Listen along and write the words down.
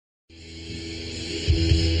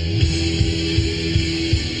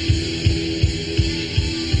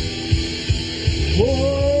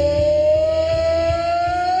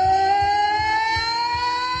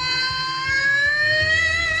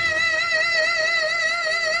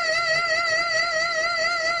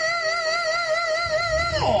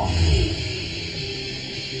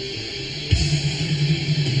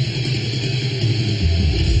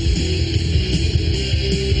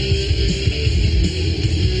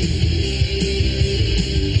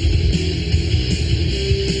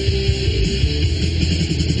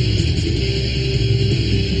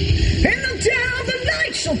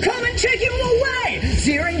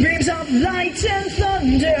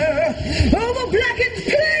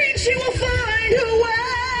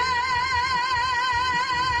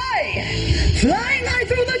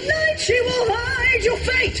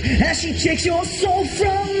she takes your soul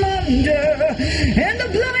from under, and the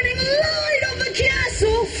blinding light of the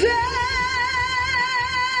castle fades.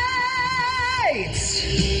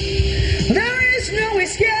 There is no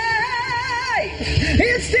escape.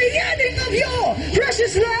 It's the ending of your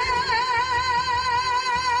precious life.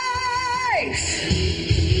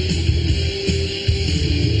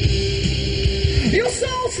 Your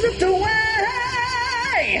soul slipped away.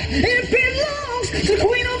 It belongs to the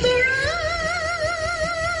Queen of the Reich.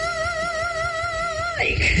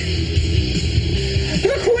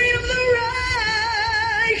 The Queen of the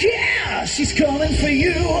Reich. Yeah, she's coming for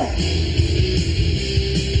you.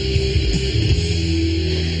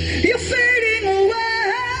 You're fading away.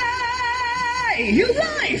 Your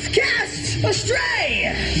life cast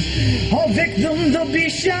astray. A victim the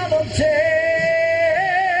beast shall obtain.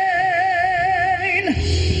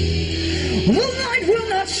 The light will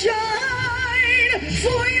not shine,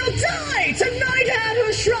 for you'll die tonight at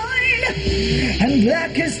her shrine, and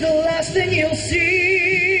black is the last thing you'll see.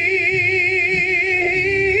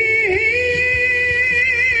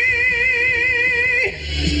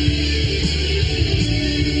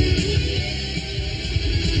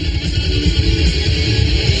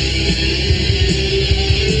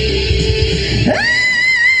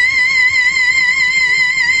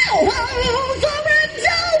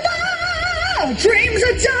 Dreams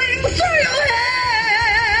are dying through your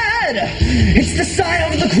head. It's the sign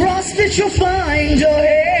of the cross that you'll find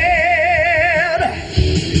ahead.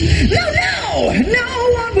 No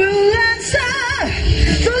one will answer.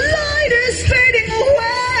 The light is fading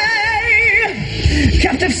away.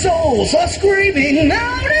 Captive souls are screaming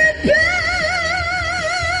out in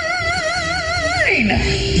pain.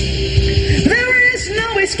 There is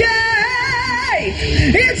no escape.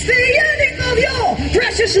 It's the ending of your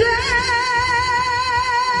precious life.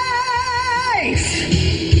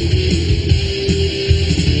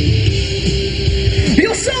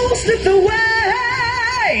 Your soul slipped away.